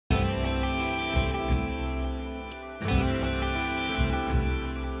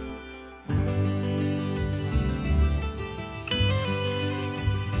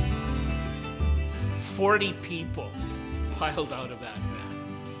40 people piled out of that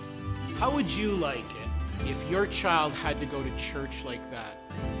van. How would you like it if your child had to go to church like that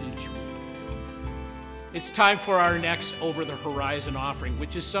each week? It's time for our next Over the Horizon offering,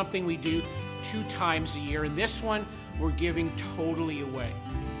 which is something we do 2 times a year. And this one, we're giving totally away.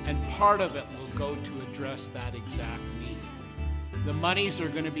 And part of it will go to address that exact need. The monies are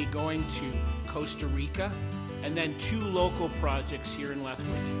going to be going to Costa Rica and then 2 local projects here in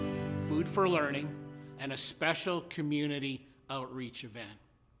Lethbridge, Food for Learning and a special community outreach event.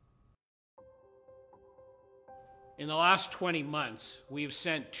 In the last 20 months, we have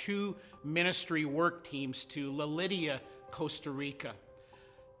sent 2 ministry work teams to Lydia, Costa Rica.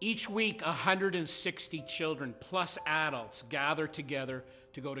 Each week, 160 children plus adults gather together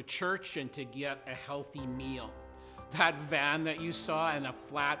to go to church and to get a healthy meal. That van that you saw and a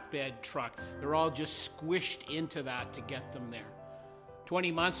flatbed truck, they're all just squished into that to get them there. 20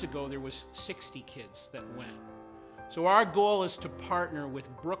 months ago, there was 60 kids that went. So our goal is to partner with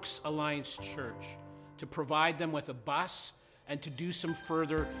Brooks Alliance Church to provide them with a bus and to do some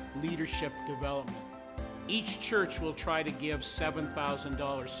further leadership development. Each church will try to give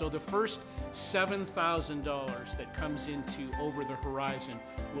 $7,000. So the first $7,000 that comes into Over the Horizon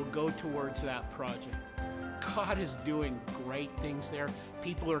will go towards that project. God is doing great things there.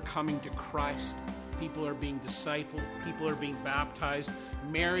 People are coming to Christ. People are being discipled. People are being baptized.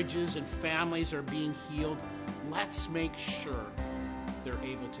 Marriages and families are being healed. Let's make sure they're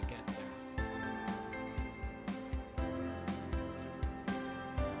able to get there.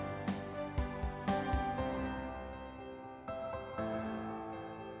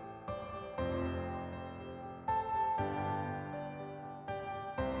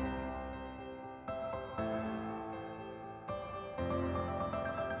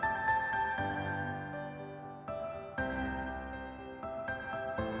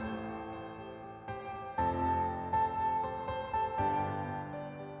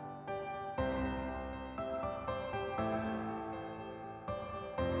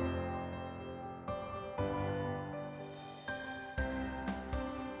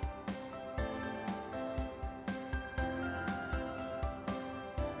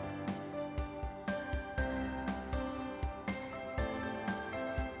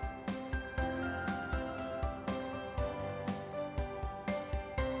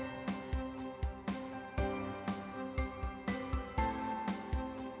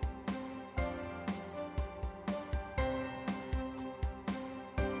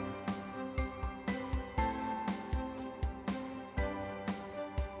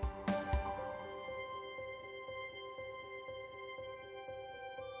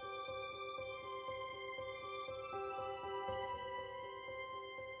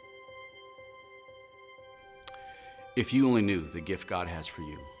 If you only knew the gift God has for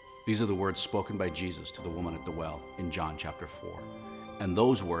you. These are the words spoken by Jesus to the woman at the well in John chapter 4. And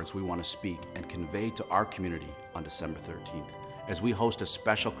those words we want to speak and convey to our community on December 13th as we host a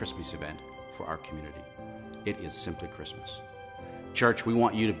special Christmas event for our community. It is Simply Christmas. Church, we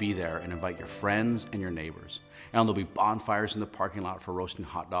want you to be there and invite your friends and your neighbors. And there'll be bonfires in the parking lot for roasting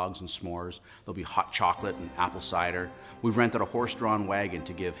hot dogs and s'mores. There'll be hot chocolate and apple cider. We've rented a horse-drawn wagon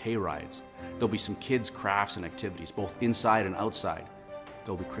to give hay rides. There'll be some kids' crafts and activities, both inside and outside.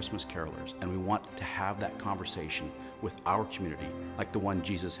 There'll be Christmas carolers, and we want to have that conversation with our community like the one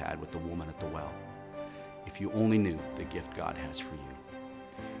Jesus had with the woman at the well. If you only knew the gift God has for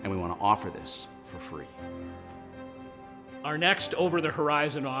you. And we want to offer this for free. Our next Over the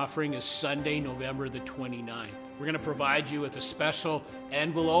Horizon offering is Sunday, November the 29th. We're going to provide you with a special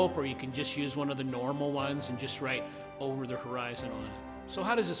envelope, or you can just use one of the normal ones and just write Over the Horizon on it. So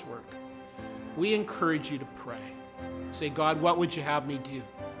how does this work? We encourage you to pray. Say, God, what would you have me do?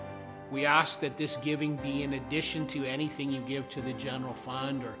 We ask that this giving be in addition to anything you give to the general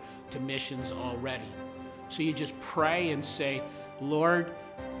fund or to missions already. So you just pray and say, Lord,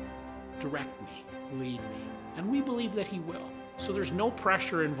 direct me, lead me. And we believe that he will. So there's no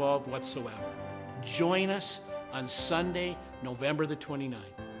pressure involved whatsoever. Join us on Sunday, November the 29th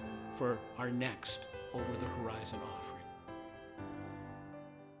for our next Over the Horizon offering.